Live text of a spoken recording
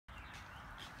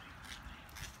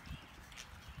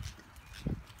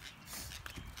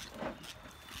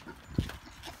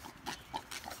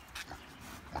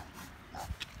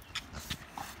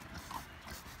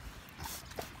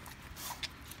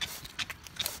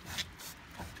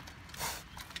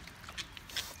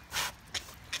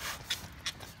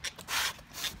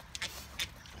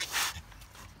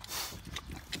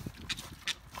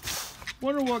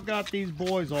Wonder what got these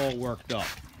boys all worked up.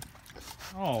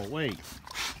 Oh, wait.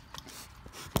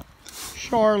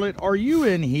 Charlotte, are you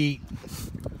in heat?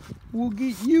 We'll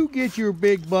get your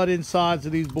big butt inside so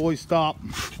these boys stop.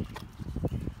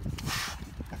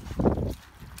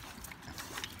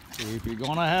 If you're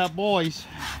gonna have boys,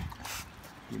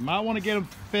 you might want to get them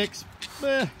fixed.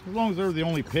 As long as they're the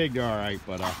only pig, they're all right.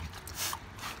 But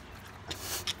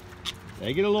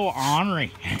they get a little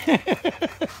ornery.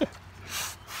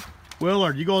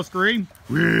 Willard, you gonna scream?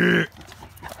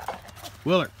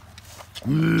 Willard.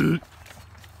 I'm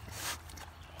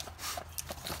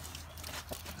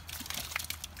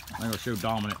gonna show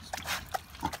dominance.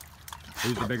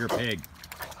 Who's the bigger pig?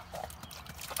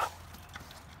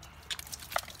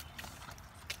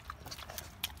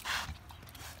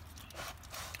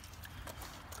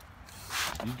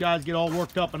 You guys get all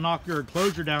worked up and knock your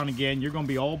enclosure down again, you're gonna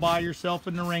be all by yourself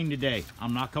in the rain today.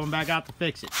 I'm not coming back out to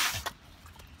fix it.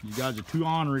 You guys are too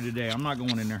ornery today. I'm not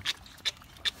going in there.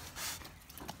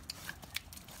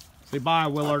 Say bye,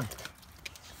 Willard.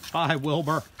 Bye,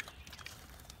 Wilbur.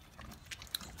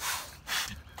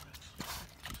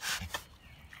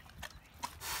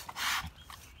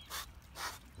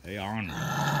 Hey, ornery.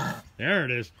 There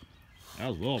it is. That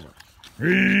was Wilbur.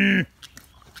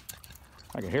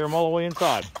 I can hear him all the way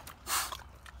inside.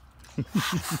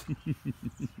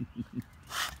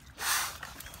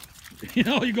 You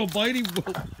know, you go bite him.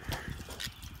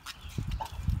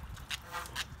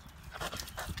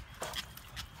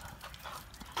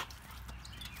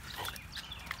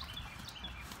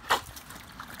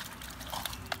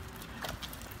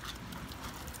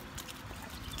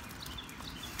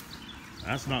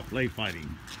 That's not play fighting.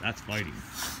 That's fighting.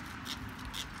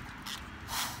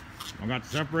 I got to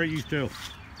separate you two.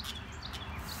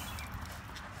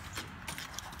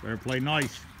 Better play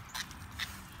nice.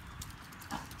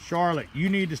 Charlotte, you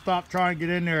need to stop trying to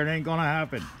get in there. It ain't gonna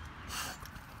happen.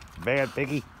 Bad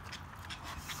piggy.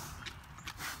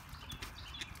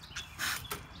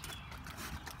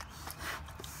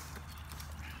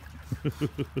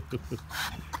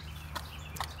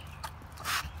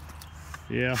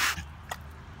 Yeah.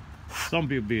 Some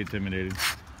people be intimidated.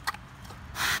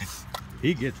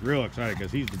 He gets real excited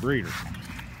because he's the breeder.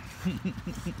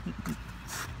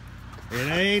 It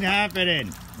ain't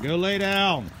happening. Go lay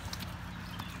down.